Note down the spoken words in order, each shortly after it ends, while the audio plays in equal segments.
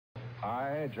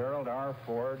I, Gerald R.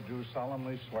 Ford, do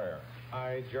solemnly swear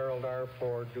I, Gerald R.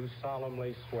 Ford, do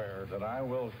solemnly swear that I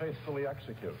will faithfully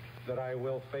execute that I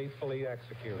will faithfully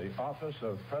execute the office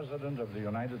of President of the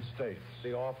United States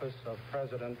the office of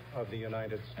President of the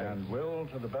United States and will,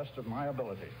 to the best of my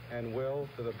ability,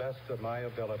 to the best of my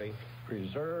ability,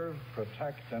 preserve,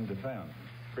 protect, and defend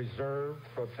preserve,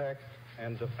 protect,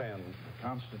 and defend the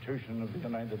Constitution of the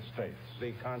United States.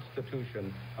 the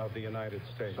Constitution of the United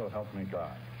States. So help me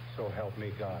God. So help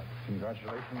me God.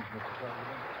 Congratulations, Mr.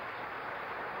 President.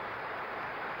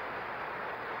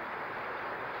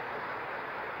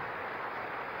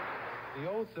 The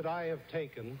oath that I have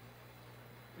taken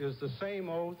is the same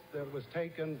oath that was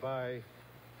taken by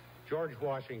George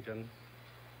Washington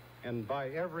and by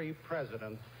every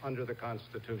president under the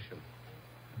Constitution.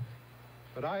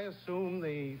 But I assume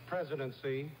the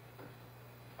presidency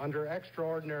under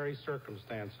extraordinary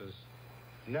circumstances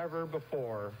never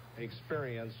before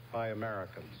experienced by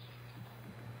Americans.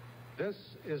 This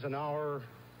is an hour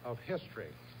of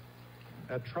history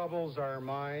that troubles our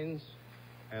minds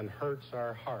and hurts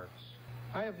our hearts.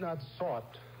 I have not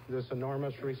sought this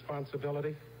enormous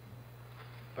responsibility,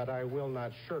 but I will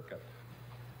not shirk it.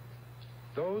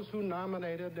 Those who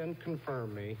nominated and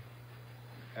confirmed me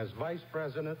as Vice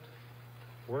President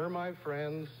were my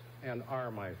friends and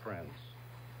are my friends.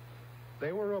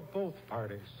 They were of both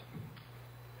parties,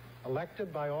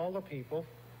 elected by all the people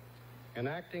and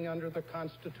acting under the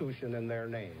Constitution in their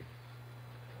name.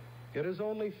 It is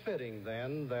only fitting,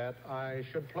 then, that I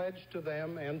should pledge to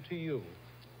them and to you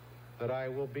that I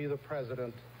will be the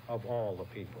President of all the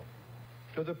people.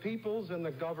 To the peoples and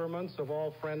the governments of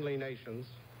all friendly nations,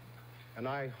 and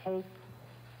I hope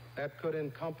that could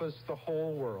encompass the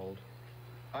whole world,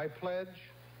 I pledge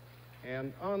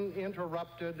an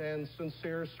uninterrupted and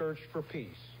sincere search for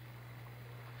peace.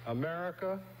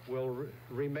 America will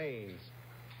remain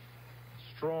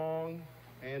strong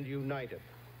and united,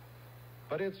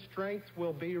 but its strength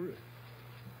will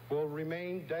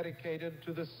remain dedicated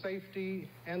to the safety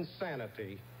and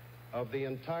sanity of the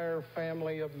entire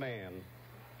family of man,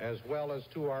 as well as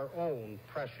to our own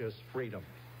precious freedom.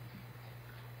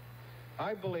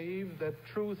 I believe that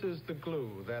truth is the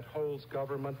glue that holds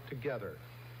government together,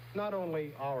 not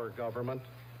only our government,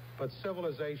 but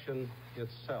civilization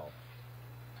itself.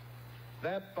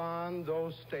 That bond,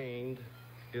 though stained,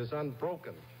 is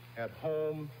unbroken at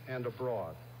home and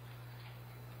abroad.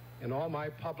 In all my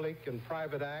public and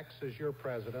private acts as your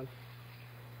president,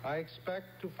 I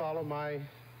expect to follow my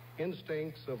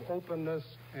instincts of openness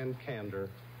and candor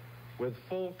with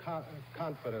full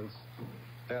confidence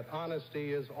that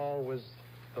honesty is always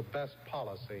the best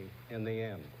policy in the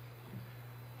end.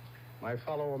 My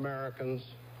fellow Americans,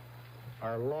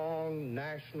 our long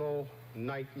national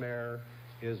nightmare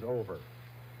is over.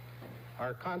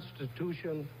 Our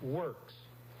Constitution works.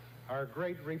 Our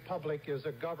great republic is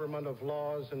a government of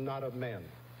laws and not of men.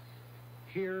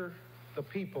 Here, the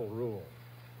people rule.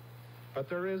 But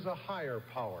there is a higher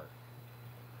power.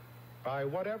 By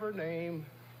whatever name,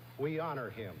 we honor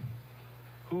him,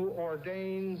 who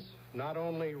ordains not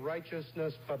only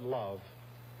righteousness but love,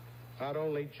 not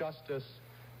only justice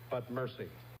but mercy.